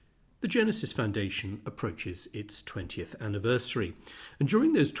The Genesis Foundation approaches its 20th anniversary, and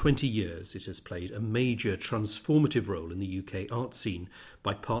during those 20 years it has played a major transformative role in the UK art scene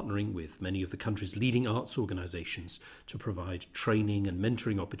by partnering with many of the country's leading arts organisations to provide training and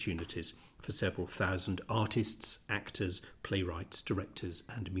mentoring opportunities for several thousand artists, actors, playwrights, directors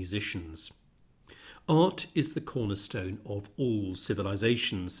and musicians. Art is the cornerstone of all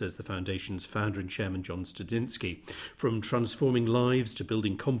civilizations, says the Foundation's founder and chairman John Studzinski, from transforming lives to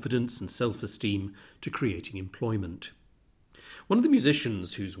building confidence and self-esteem to creating employment. One of the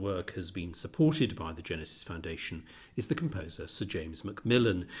musicians whose work has been supported by the Genesis Foundation is the composer Sir James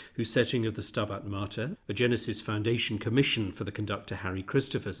Macmillan, whose setting of the Stabat Mater, a Genesis Foundation commission for the conductor Harry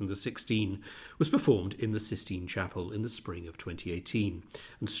Christophers and the Sixteen, was performed in the Sistine Chapel in the spring of 2018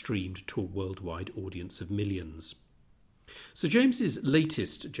 and streamed to a worldwide audience of millions. Sir James's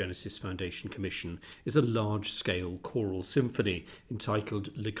latest Genesis Foundation commission is a large-scale choral symphony entitled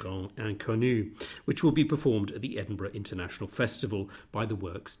Le Grand Inconnu, which will be performed at the Edinburgh International Festival by the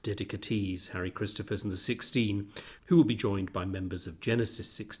work's dedicatees, Harry Christophers and the Sixteen, who will be joined by members of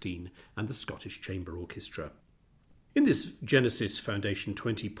Genesis 16 and the Scottish Chamber Orchestra. In this Genesis Foundation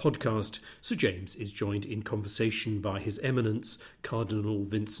 20 podcast, Sir James is joined in conversation by His Eminence Cardinal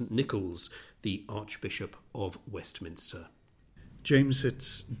Vincent Nichols, the Archbishop of Westminster. James,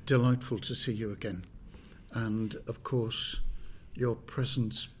 it's delightful to see you again. And of course, your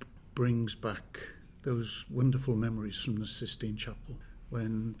presence brings back those wonderful memories from the Sistine Chapel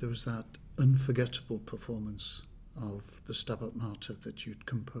when there was that unforgettable performance of the Stabat Mater that you'd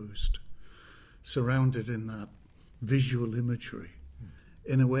composed, surrounded in that visual imagery.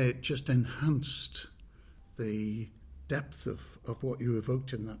 In a way, it just enhanced the depth of what you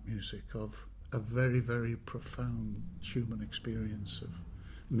evoked in that music, of a very, very profound human experience of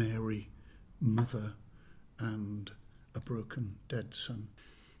Mary, mother, and a broken, dead son.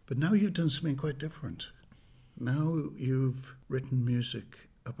 But now you've done something quite different. Now you've written music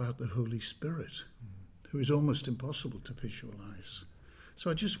about the Holy Spirit, who is almost impossible to visualize. So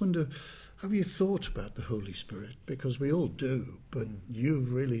I just wonder, have you thought about the Holy Spirit? Because we all do, but you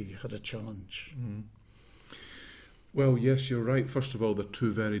really had a challenge. Well, yes, you're right. First of all, they're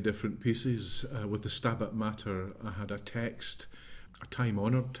two very different pieces. With the Stabat Mater, I had a text, a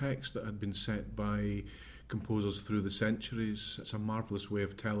time-honoured text that had been set by composers through the centuries. It's a marvellous way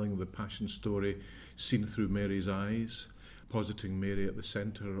of telling the Passion story seen through Mary's eyes, positing Mary at the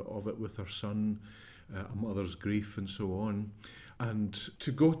centre of it with her son, a mother's grief and so on. And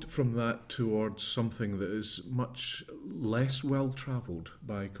to go from that towards something that is much less well-travelled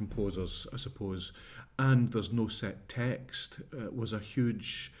by composers, I suppose, and there's no set text, was a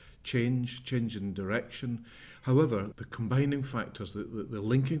huge change in direction. However, the combining factors, the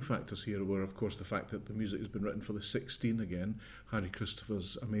linking factors here were, of course, the fact that the music has been written for the 16 again, Harry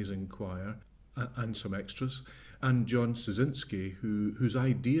Christophers' amazing choir, and some extras, and John Studzinski, whose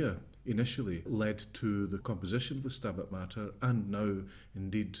idea initially led to the composition of the Stabat Mater and now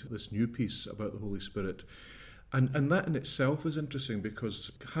indeed this new piece about the Holy Spirit. And that in itself is interesting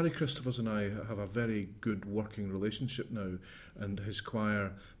because Harry Christophers and I have a very good working relationship now, and his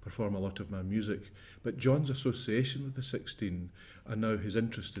choir perform a lot of my music. But John's association with the 16 and now his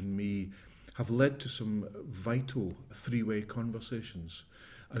interest in me have led to some vital three-way conversations.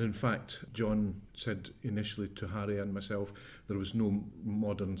 And in fact, John said initially to Harry and myself there was no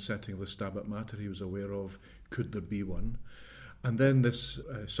modern setting of the Stabat Mater he was aware of. Could there be one? And then this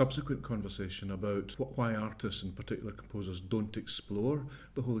subsequent conversation about why artists and particular composers don't explore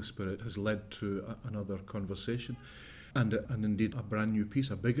the Holy Spirit has led to another conversation. And indeed a brand new piece,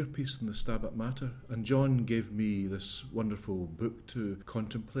 a bigger piece than the Stabat Mater. And John gave me this wonderful book to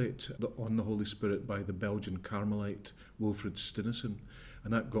contemplate on the Holy Spirit by the Belgian Carmelite Wilfred Stinnesen.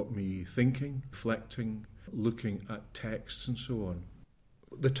 And that got me thinking, reflecting, looking at texts and so on.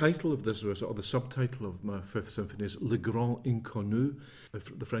 The title of this, or the subtitle of my Fifth Symphony, is Le Grand Inconnu,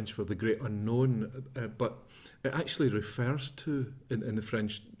 the French for the Great Unknown, but it actually refers to, in the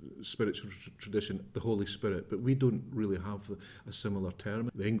French spiritual tradition, the Holy Spirit, but we don't really have a similar term.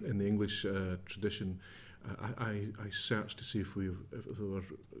 In the English tradition, I searched to see if there were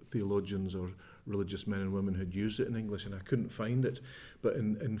theologians or religious men and women who'd used it in English, and I couldn't find it. But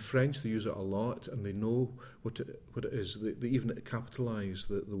in French, they use it a lot, and they know what it is. They even capitalise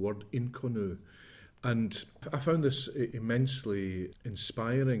the word inconnu. And I found this immensely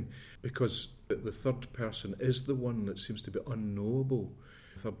inspiring because the third person is the one that seems to be unknowable.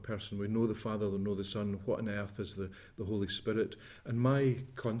 Third person, we know the Father, we know the Son. What on earth is the Holy Spirit? And my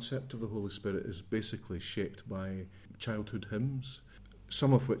concept of the Holy Spirit is basically shaped by childhood hymns,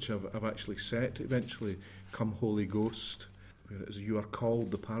 some of which I've actually set eventually. Come Holy Ghost, where it is, you are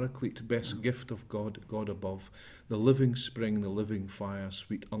called the Paraclete, best gift of God, God above, the living spring, the living fire,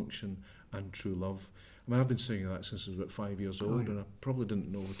 sweet unction and true love. I mean, I've been singing that since I was about 5 years old, and I probably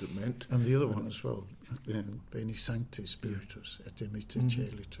didn't know what it meant. And the other one as well, Veni Sancti Spiritus, et imite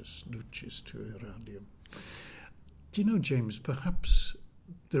celitus, lucis tuae radium. Do you know, James, perhaps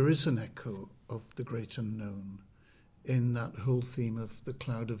there is an echo of the great unknown in that whole theme of the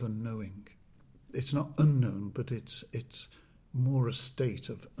cloud of unknowing. It's not unknown, but it's more a state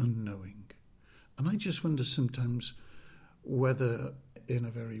of unknowing. And I just wonder sometimes whether in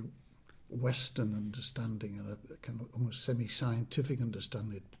a very Western understanding and a kind of almost semi-scientific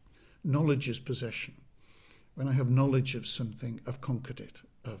understanding, knowledge is possession. When I have knowledge of something, I've conquered it.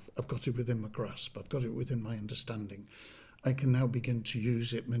 I've got it within my grasp. I've got it within my understanding. I can now begin to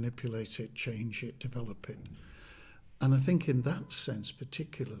use it, manipulate it, change it, develop it. And I think in that sense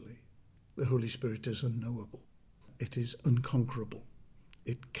particularly, the Holy Spirit is unknowable. It is unconquerable.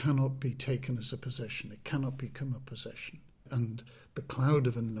 It cannot be taken as a possession. It cannot become a possession. And the cloud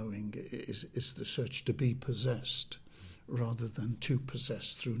of unknowing is the search to be possessed rather than to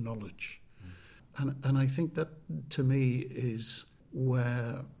possess through knowledge. And I think that, to me, is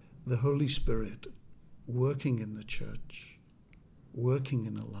where the Holy Spirit, working in the church, working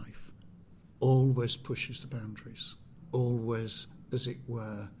in a life, always pushes the boundaries, always, as it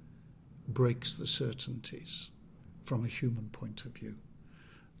were, breaks the certainties from a human point of view.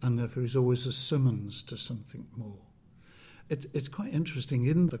 And therefore is always a summons to something more. It's quite interesting.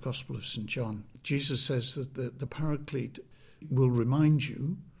 In the Gospel of St. John, Jesus says that the Paraclete will remind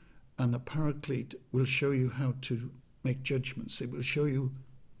you, and the Paraclete will show you how to make judgments. It will show you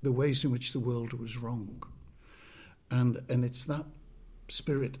the ways in which the world was wrong. And it's that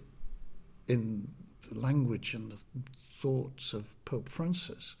spirit in the language and the thoughts of Pope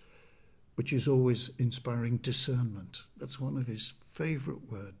Francis which is always inspiring discernment. That's one of his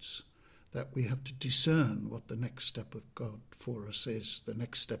favourite words, that we have to discern what the next step of God for us is, the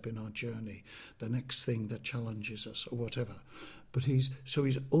next step in our journey, the next thing that challenges us or whatever. But he's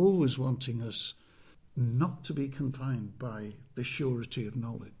always wanting us not to be confined by the surety of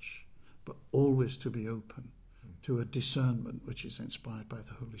knowledge, but always to be open to a discernment which is inspired by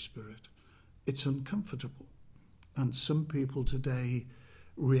the Holy Spirit. It's uncomfortable, and some people today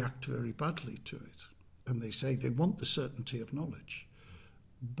react very badly to it, and they say they want the certainty of knowledge.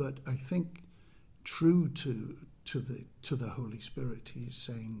 But I think, true to the Holy Spirit, he is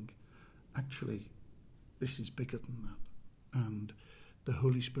saying, actually, this is bigger than that, and the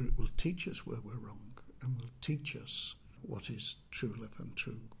Holy Spirit will teach us where we're wrong, and will teach us what is true love and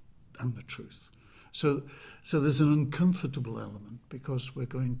true and the truth. So there's an uncomfortable element, because we're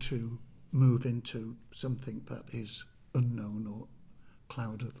going to move into something that is unknown, or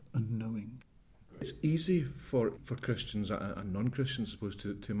cloud of unknowing. It's easy for Christians and non-Christians, I suppose,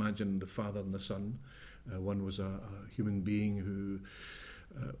 to imagine the Father and the Son. One was a human being who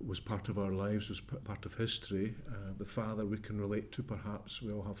was part of our lives, was part of history. The Father we can relate to, perhaps.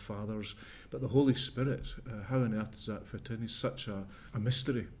 We all have fathers. But the Holy Spirit, how on earth does that fit in? He's such a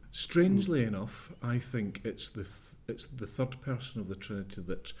mystery. Strangely enough, I think it's the third person of the Trinity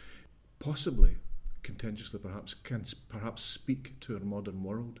that possibly, contentiously perhaps, can perhaps speak to our modern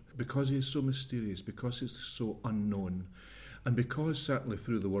world, because he is so mysterious, because he's so unknown, and because certainly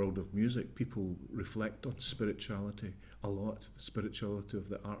through the world of music people reflect on spirituality a lot, the spirituality of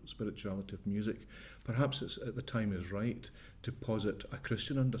the art, spirituality of music. Perhaps it's at the time is right to posit a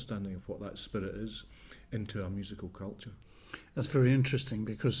Christian understanding of what that spirit is into our musical culture. That's very interesting,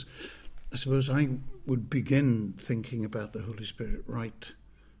 because I suppose I would begin thinking about the Holy Spirit right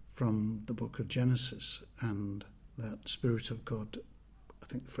from the book of Genesis, and that Spirit of God, I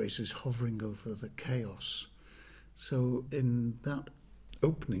think the phrase is hovering over the chaos. So in that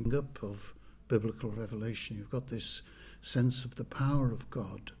opening up of biblical revelation, you've got this sense of the power of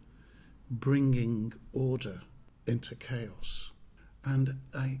God bringing order into chaos. And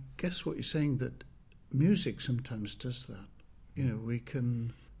I guess what you're saying, that music sometimes does that. You know, we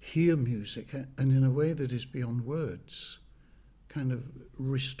can hear music, and in a way that is beyond words, kind of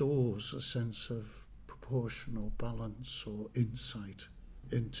restores a sense of proportion or balance or insight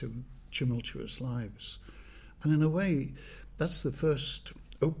into tumultuous lives. And in a way, that's the first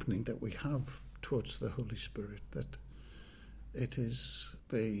opening that we have towards the Holy Spirit, that it is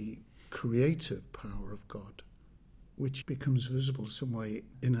the creative power of God which becomes visible some way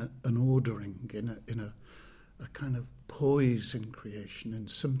in an ordering, in a kind of poise in creation, in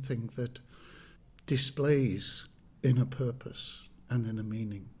something that displays in a purpose and in a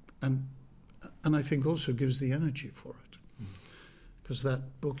meaning, and I think also gives the energy for it, because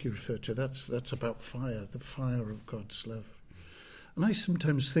that book you refer to, that's about fire, the fire of God's love. And I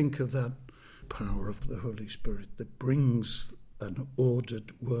sometimes think of that power of the Holy Spirit that brings an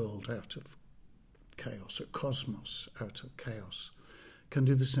ordered world out of chaos, a cosmos out of chaos, can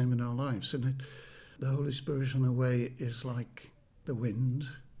do the same in our lives. And the Holy Spirit, in a way, is like the wind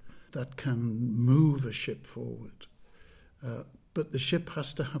that can move a ship forward. But the ship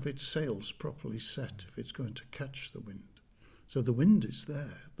has to have its sails properly set if it's going to catch the wind. So the wind is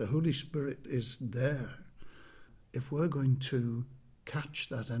there. The Holy Spirit is there. If we're going to catch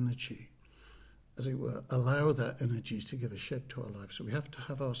that energy, as it were, allow that energy to give a shape to our lives, so we have to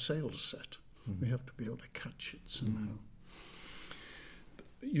have our sails set. We have to be able to catch it somehow.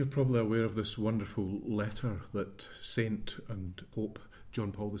 You're probably aware of this wonderful letter that Saint and Pope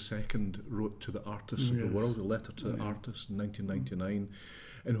John Paul II wrote to the artists of the world, a letter to the artists in 1999,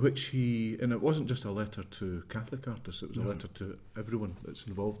 in which and it wasn't just a letter to Catholic artists, it was a letter to everyone that's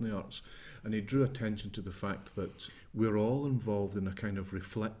involved in the arts, and he drew attention to the fact that we're all involved in a kind of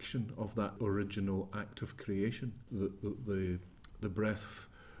reflection of that original act of creation, the breath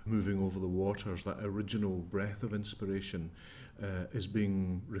moving over the waters, that original breath of inspiration is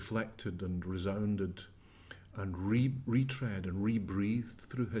being reflected and resounded and retread and rebreathed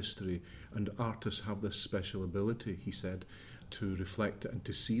through history, and artists have this special ability, he said, to reflect it and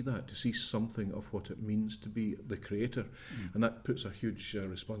to see that, to see something of what it means to be the creator. And that puts a huge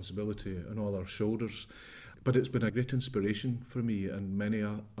responsibility on all our shoulders. But it's been a great inspiration for me and many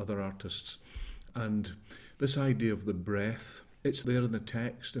other artists. And this idea of the breath, it's there in the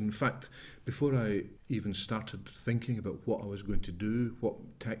text. In fact, before I even started thinking about what I was going to do, what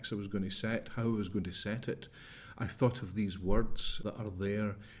text I was going to set, how I was going to set it, I thought of these words that are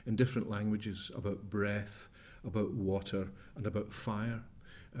there in different languages about breath, about water, and about fire,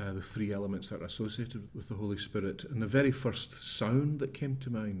 the three elements that are associated with the Holy Spirit. And the very first sound that came to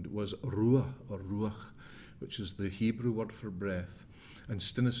mind was ruah, or ruach, which is the Hebrew word for breath. And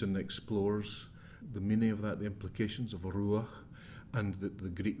Stinnison explores the meaning of that, the implications of ruach, and the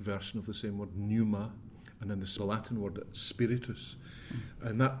Greek version of the same word, pneuma, and then the Latin word, spiritus.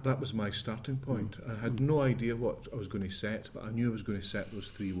 And that was my starting point. I had no idea what I was going to set, but I knew I was going to set those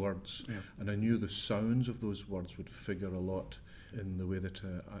three words. And I knew the sounds of those words would figure a lot in the way that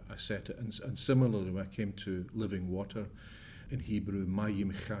I set it. And similarly, when I came to living water, in Hebrew,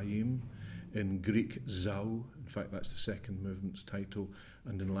 mayim chayim, in Greek, zau, in fact that's the second movement's title,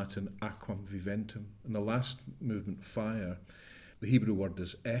 and in Latin, aquam viventum. And the last movement, fire, the Hebrew word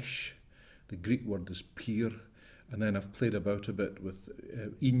is esh, the Greek word is pir, and then I've played about a bit with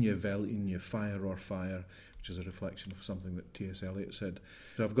inye vel inye, fire or fire, which is a reflection of something that T.S. Eliot said.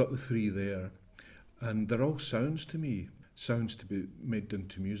 So I've got the three there, and they're all sounds to me, sounds to be made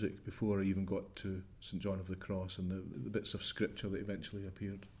into music before I even got to St. John of the Cross and the bits of scripture that eventually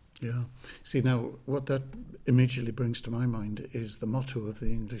appeared. Yeah. See, now, what that immediately brings to my mind is the motto of the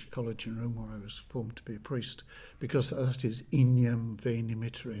English College in Rome, where I was formed to be a priest, because that is Ignam veni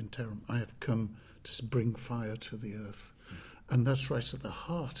mittere in terram. I have come to bring fire to the earth. And that's right at the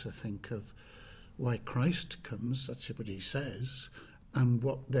heart, I think, of why Christ comes, that's what he says, and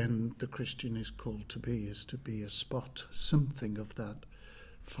what then the Christian is called to be, is to be a spot, something of that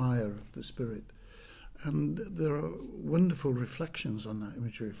fire of the Spirit. And there are wonderful reflections on that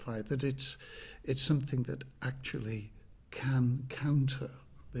imagery of fire, that it's something that actually can counter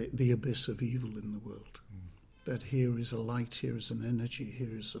the abyss of evil in the world. That here is a light, here is an energy,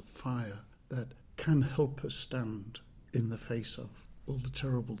 here is a fire that can help us stand in the face of all the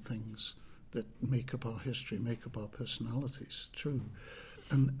terrible things that make up our history, make up our personalities, true.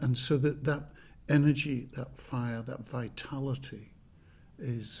 And so that energy, that fire, that vitality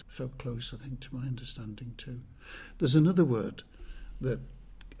is so close, I think, to my understanding too. There's another word that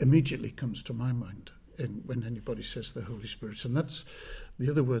immediately comes to my mind when anybody says the Holy Spirit, and that's the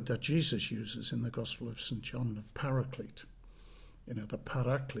other word that Jesus uses in the Gospel of St. John, of paraclete, the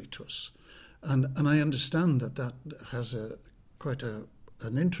parakletos. And I understand that has quite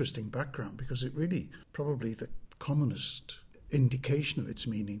an interesting background, because it really, probably the commonest indication of its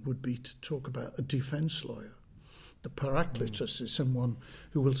meaning would be to talk about a defence lawyer. The parakletos is someone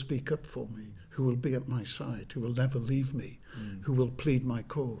who will speak up for me, who will be at my side, who will never leave me, who will plead my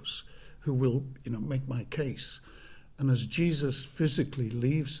cause, who will, make my case. And as Jesus physically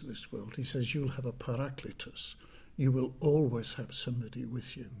leaves this world, he says, you'll have a parakletos. You will always have somebody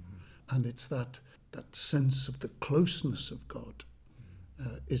with you. And it's that sense of the closeness of God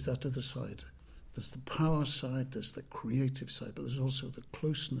is that other side. There's the power side, there's the creative side, but there's also the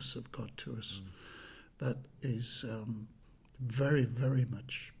closeness of God to us. That is very, very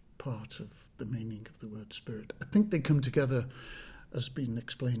much part of the meaning of the word spirit. I think they come together, as been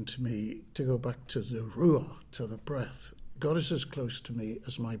explained to me, to go back to the ruah, to the breath, God is as close to me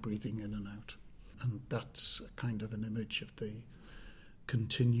as my breathing in and out. And that's kind of an image of the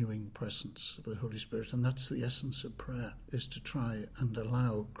continuing presence of the Holy Spirit. And that's the essence of prayer, is to try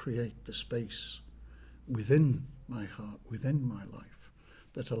and create the space within my heart, within my life,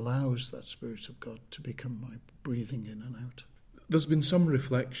 that allows that Spirit of God to become my breathing in and out. There's been some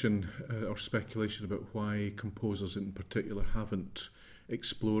reflection or speculation about why composers in particular haven't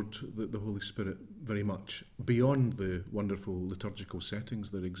explored the Holy Spirit very much beyond the wonderful liturgical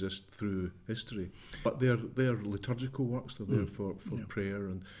settings that exist through history. But they're liturgical works, they're there for prayer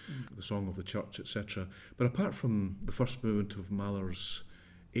and the Song of the Church, etc. But apart from the first movement of Mahler's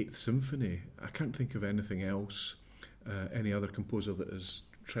Eighth Symphony, I can't think of anything else, any other composer that has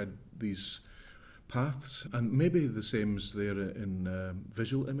tread these paths. And maybe the same is there in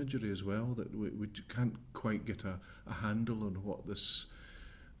visual imagery as well, that we can't quite get a handle on what this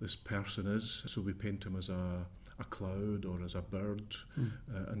person is. So we paint him as a cloud or as a bird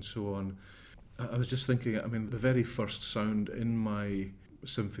and so on. I was just thinking, I mean, the very first sound in my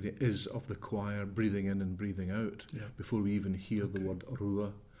symphony is of the choir breathing in and breathing out before we even hear the word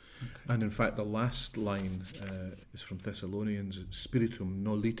Rua. Okay. And in fact, the last line is from Thessalonians: "Spiritum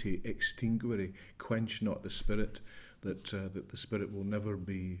nolite extinguere," quench not the spirit, that the spirit will never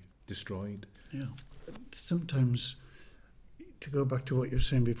be destroyed. Yeah. Sometimes, to go back to what you were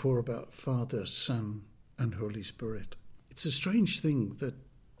saying before about Father, Son, and Holy Spirit, it's a strange thing that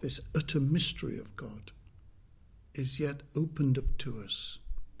this utter mystery of God is yet opened up to us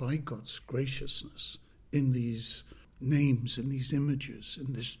by God's graciousness in these names, in these images,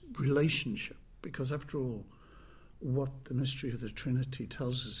 in this relationship. Because after all, what the mystery of the Trinity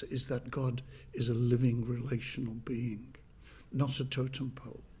tells us is that God is a living relational being, not a totem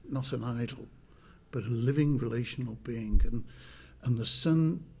pole, not an idol, but a living relational being. And the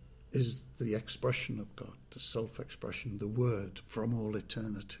Son is the expression of God, the self-expression, the Word from all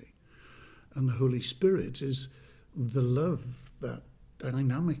eternity. And the Holy Spirit is the love that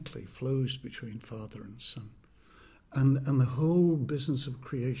dynamically flows between Father and Son. And the whole business of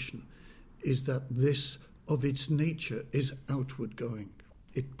creation is that this, of its nature, is outward going.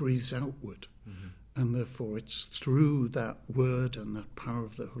 It breathes outward. Mm-hmm. And therefore it's through that word and that power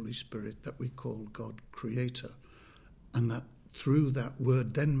of the Holy Spirit that we call God Creator. And that through that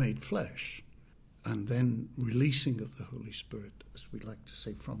word then made flesh, and then releasing of the Holy Spirit, as we like to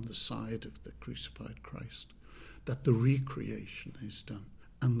say, from the side of the crucified Christ, that the recreation is done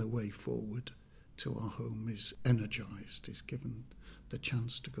and the way forward to our home is energized, is given the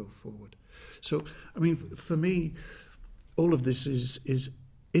chance to go forward. So, I mean, for me, all of this is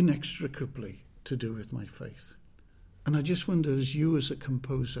inextricably to do with my faith. And I just wonder, as you as a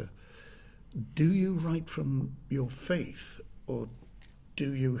composer, do you write from your faith, or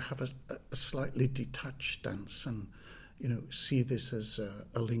do you have a slightly detached stance and, you know, see this as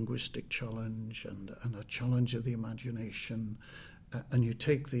a linguistic challenge and a challenge of the imagination, and you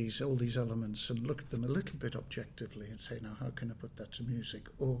take all these elements and look at them a little bit objectively and say, now, how can I put that to music?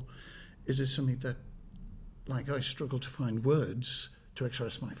 Or is it something that, like I struggle to find words to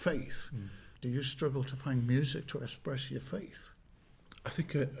express my faith, do you struggle to find music to express your faith? I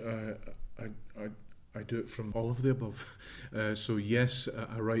think I do it from all of the above. So yes,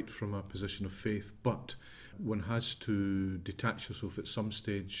 I write from a position of faith, but one has to detach yourself at some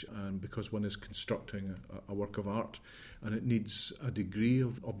stage, and because one is constructing a work of art, and it needs a degree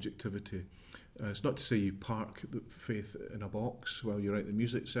of objectivity. It's not to say you park the faith in a box while you write the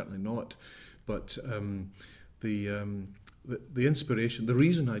music, certainly not, but the inspiration, the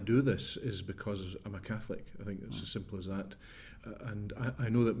reason I do this is because I'm a Catholic. I think it's as simple as that. And I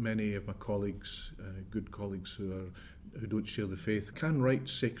know that many of my colleagues, good colleagues who don't share the faith, can write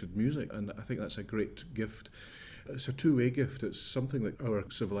sacred music, and I think that's a great gift. It's a two-way gift. It's something that our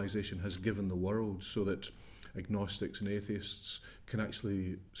civilization has given the world, so that agnostics and atheists can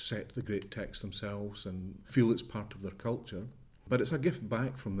actually set the great text themselves and feel it's part of their culture. But it's a gift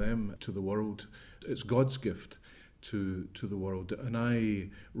back from them to the world. It's God's gift to the world. And I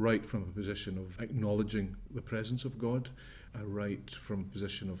write from a position of acknowledging the presence of God. I write from a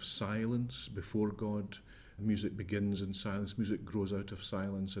position of silence before God. Music begins in silence, music grows out of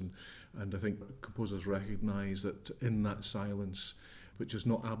silence, and I think composers recognise that in that silence, which is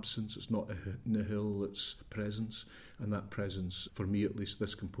not absence, it's not nihil, it's presence, and that presence, for me at least,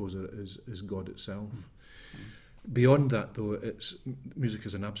 this composer is God itself. Mm-hmm. Beyond that, though, music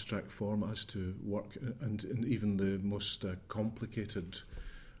is an abstract form. It has to work, and even the most complicated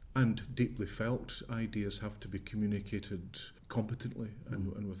and deeply felt ideas have to be communicated competently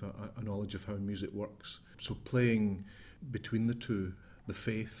and with a knowledge of how music works. So playing between the two, the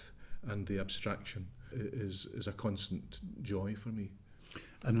faith and the abstraction, is a constant joy for me.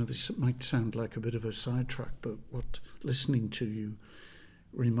 I know this might sound like a bit of a sidetrack, but what listening to you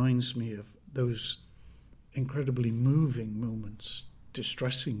reminds me of those incredibly moving moments,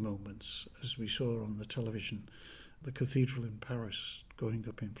 distressing moments, as we saw on the television, the cathedral in Paris going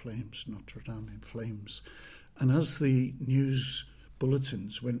up in flames, Notre Dame in flames. And as the news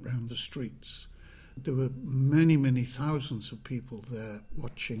bulletins went round the streets, there were many, many thousands of people there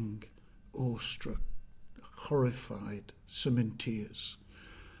watching, awestruck, horrified, some in tears.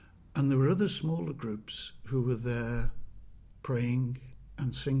 And there were other smaller groups who were there praying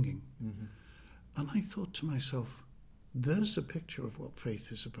and singing. Mm-hmm. And I thought to myself, there's a picture of what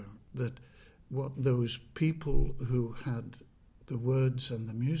faith is about, that what those people who had the words and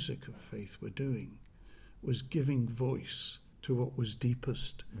the music of faith were doing was giving voice to what was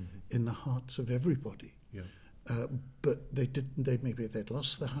deepest in the hearts of everybody. Yeah. But maybe they'd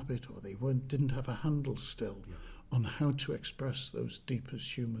lost the habit, or they didn't have a handle still on how to express those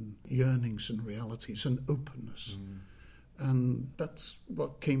deepest human yearnings and realities and openness. And that's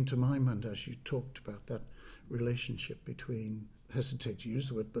what came to my mind as you talked about that relationship between, hesitate to use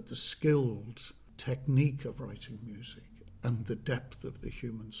the word, but the skilled technique of writing music and the depth of the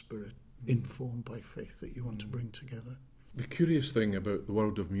human spirit informed by faith that you want to bring together. The curious thing about the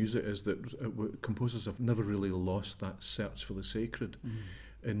world of music is that composers have never really lost that search for the sacred.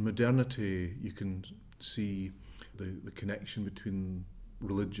 In modernity, you can see the connection between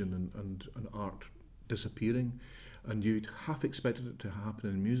religion and art disappearing, and you'd half expected it to happen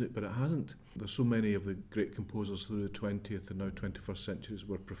in music, but it hasn't. There's so many of the great composers through the 20th and now 21st centuries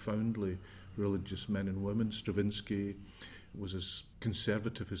were profoundly religious men and women. Stravinsky was as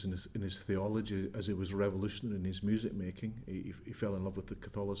conservative as in his theology as he was revolutionary in his music making. He fell in love with the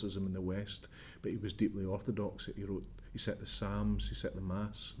Catholicism in the West, but he was deeply orthodox. He set the Psalms, he set the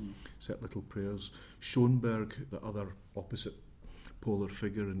Mass, set little prayers. Schoenberg, the other opposite polar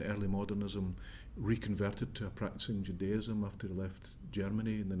figure in early modernism, reconverted to a practicing Judaism after he left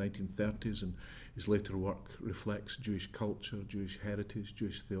Germany in the 1930s, and his later work reflects Jewish culture, Jewish heritage,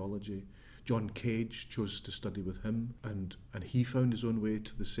 Jewish theology. John Cage chose to study with him, and he found his own way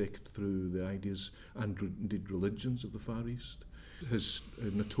to the sacred through the ideas and indeed religions of the Far East. His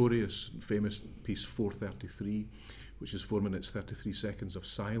notorious famous piece 433, which is 4 minutes 33 seconds of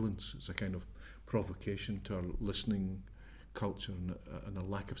silence, it's a kind of provocation to our listening culture and a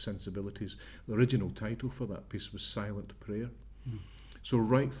lack of sensibilities. The original title for that piece was Silent Prayer. So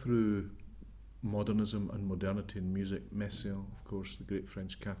right through modernism and modernity in music, Messiaen, of course, the great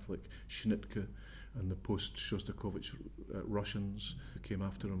French Catholic, Schnittke, and the post-Shostakovich Russians who came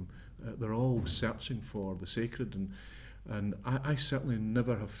after him, they're all searching for the sacred, and I certainly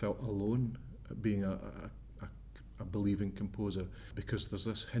never have felt alone being a believing composer, because there's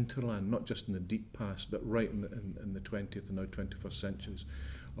this hinterland, not just in the deep past, but right in the 20th and now 21st centuries,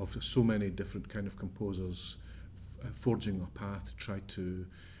 of so many different kind of composers forging a path to try to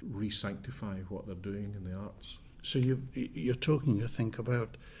re-sanctify what they're doing in the arts. So you're talking, I think,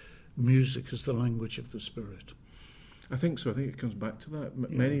 about music as the language of the spirit. I think so. I think it comes back to that.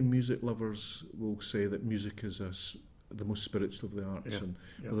 Many music lovers will say that music is the most spiritual of the arts, and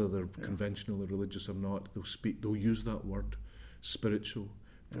whether they're conventional or religious or not, they'll use that word, spiritual,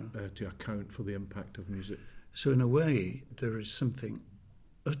 to account for the impact of music. So in a way, there is something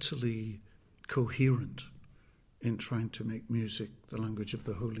utterly coherent in trying to make music the language of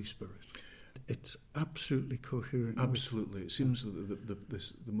the Holy Spirit. It's absolutely coherent. Absolutely. It seems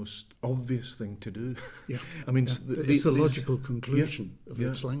the most obvious thing to do. Yeah. I mean, it's the logical conclusion of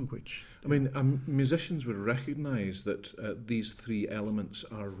its language. I mean, musicians would recognise that these three elements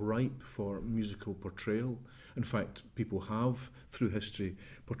are ripe for musical portrayal. In fact, people have, through history,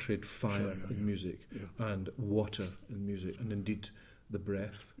 portrayed fire in music and water in music, and indeed the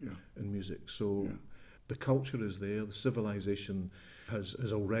breath in music. So the culture is there, the civilization has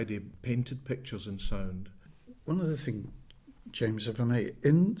already painted pictures in sound. One other thing, James, if I may,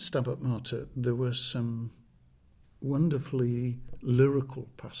 in Stabat Mater there were some wonderfully lyrical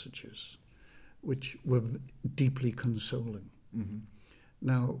passages which were deeply consoling. Mm-hmm.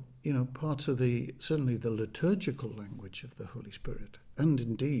 Now, part of certainly the liturgical language of the Holy Spirit, and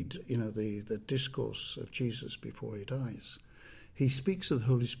indeed, the discourse of Jesus before he dies, he speaks of the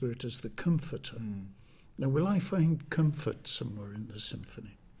Holy Spirit as the Comforter. Now, will I find comfort somewhere in the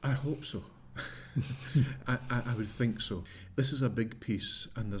symphony? I hope so. I would think so. This is a big piece,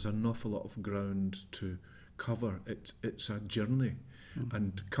 and there's an awful lot of ground to cover. It's a journey,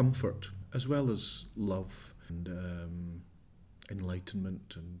 and comfort, as well as love and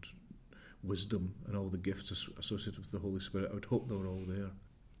enlightenment and wisdom and all the gifts associated with the Holy Spirit. I would hope they were all there.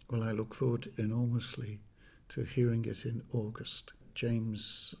 Well, I look forward enormously to hearing it in August.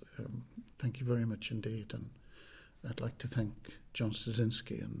 James, thank you very much indeed. And I'd like to thank John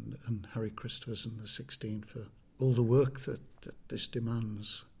Studinsky and Harry Christophers and the 16 for all the work that this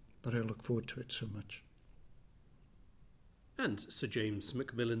demands. But I look forward to it so much. And Sir James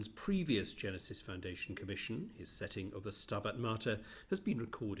Macmillan's previous Genesis Foundation commission, his setting of the Stabat Mater, has been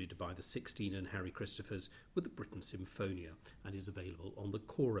recorded by the 16 and Harry Christophers with the Britten Symphonia and is available on the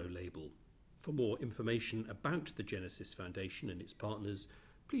Coro label. For more information about the Genesis Foundation and its partners,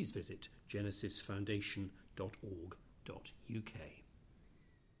 please visit genesisfoundation.org.uk.